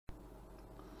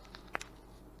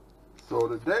So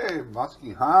today,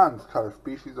 Muskie Hans caught a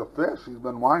species of fish he's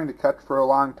been wanting to catch for a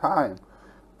long time.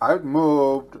 I've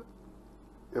moved,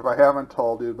 if I haven't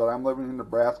told you, but I'm living in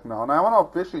Nebraska now. And I went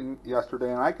out fishing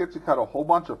yesterday, and I get to catch a whole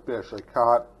bunch of fish. I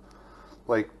caught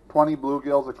like 20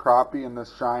 bluegills, a crappie, and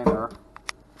this shiner.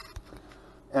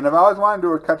 And I've always wanted to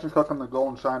do a catch and cook on the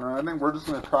golden shiner. And I think we're just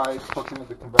going to try cooking it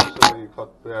the conventional way you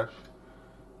cook fish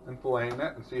and filleting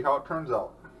it and see how it turns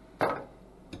out.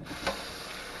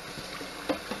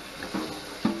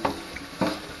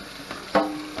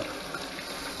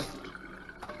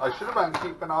 I should have been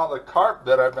keeping all the carp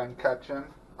that I've been catching,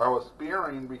 I was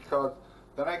spearing, because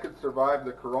then I could survive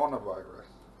the coronavirus.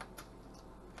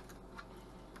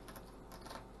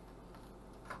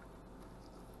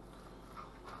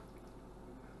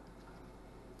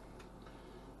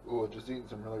 Ooh, just eating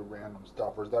some really random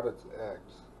stuff. Or is that its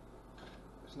eggs?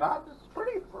 It's not, it's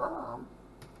pretty firm.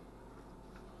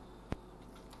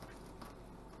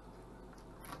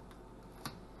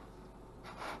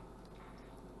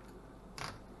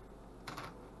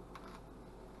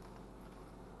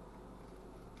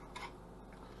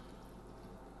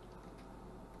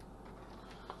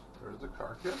 There's the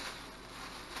carcass.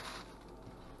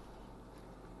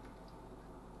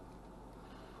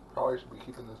 Probably should be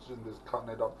keeping this and just cutting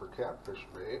it up for catfish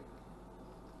bait.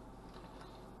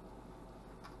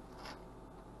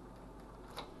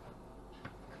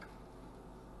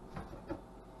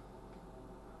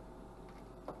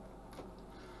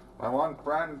 My one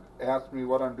friend asked me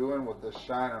what I'm doing with this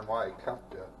shiner and why I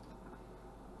kept it.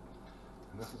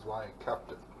 And this is why I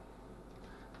kept it.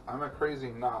 I'm a crazy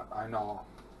nut, I know.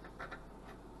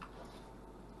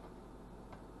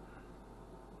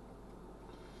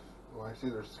 Oh, I see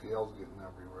there's scales getting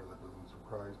everywhere. That doesn't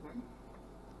surprise me.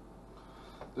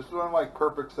 This is one like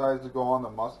perfect size to go on the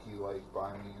muskie lake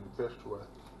by me and fished with.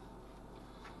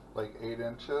 Like 8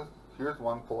 inches. Here's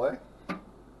one fillet.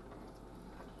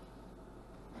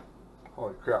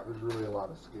 Holy crap, there's really a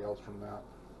lot of scales from that.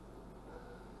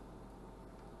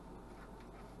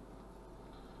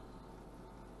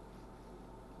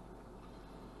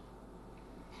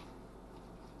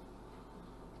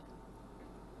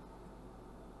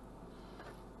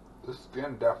 This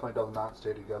skin definitely does not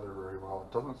stay together very well.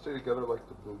 It doesn't stay together like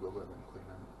the bluegills I've been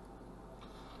cleaning.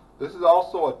 This is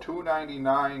also a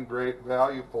 $2.99 great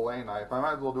value fillet knife. I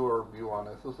might as well do a review on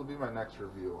this. This will be my next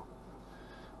review.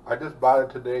 I just bought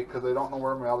it today because I don't know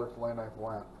where my other fillet knife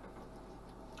went.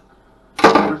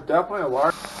 There's definitely a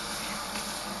large...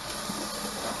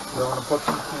 So I'm going to put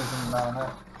some seasoning on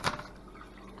it.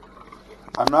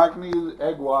 I'm not going to use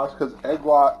egg wash because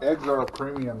eggs are a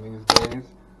premium these days.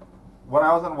 When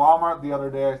I was in Walmart the other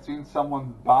day, I seen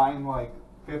someone buying like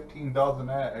 15 dozen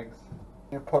eggs.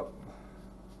 You put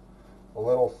a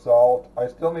little salt. I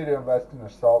still need to invest in a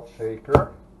salt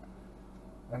shaker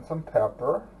and some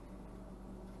pepper.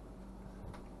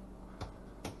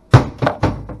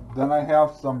 Then I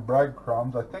have some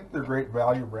breadcrumbs. I think they're Great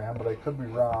Value brand, but I could be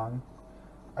wrong.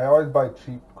 I always buy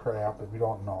cheap crap if you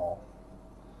don't know.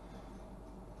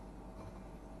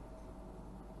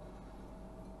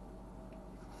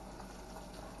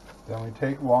 Then we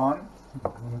take one,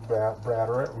 and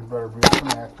batter it. We better bring some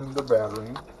action to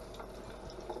battering.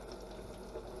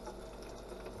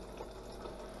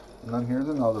 And then here's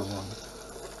another one.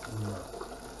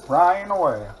 Frying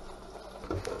away.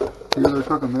 Here they're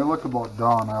cooking. They look about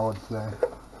done, I would say.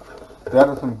 That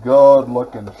is some good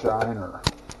looking shiner.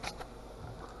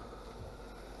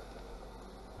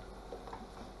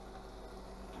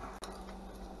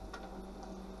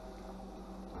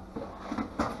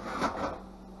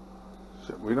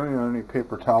 We don't even have any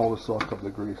paper towel to soak up the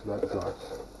grease. That sucks.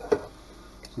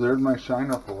 So there's my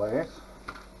shiner fillet.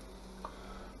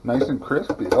 Nice and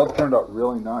crispy. That turned out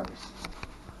really nice.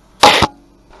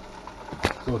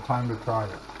 So time to try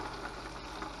it.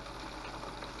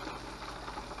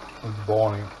 It's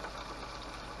boiling.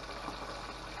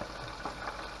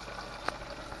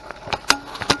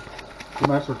 It's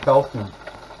nice with calcium.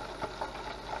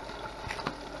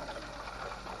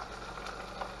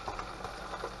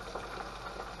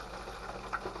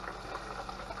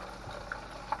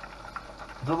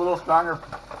 It's a little stronger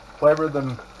flavor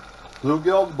than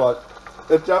bluegills, but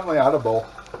it's definitely edible.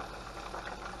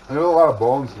 There's a lot of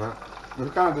bones in it.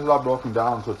 It's kind of just all broken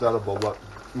down, so it's edible, but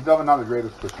it's definitely not the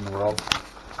greatest fish in the world.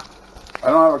 I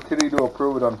don't have a kitty to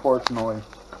approve it, unfortunately.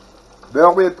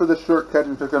 That'll be it for this short catch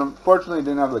and cook. Unfortunately, I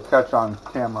didn't have the catch on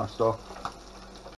camera, so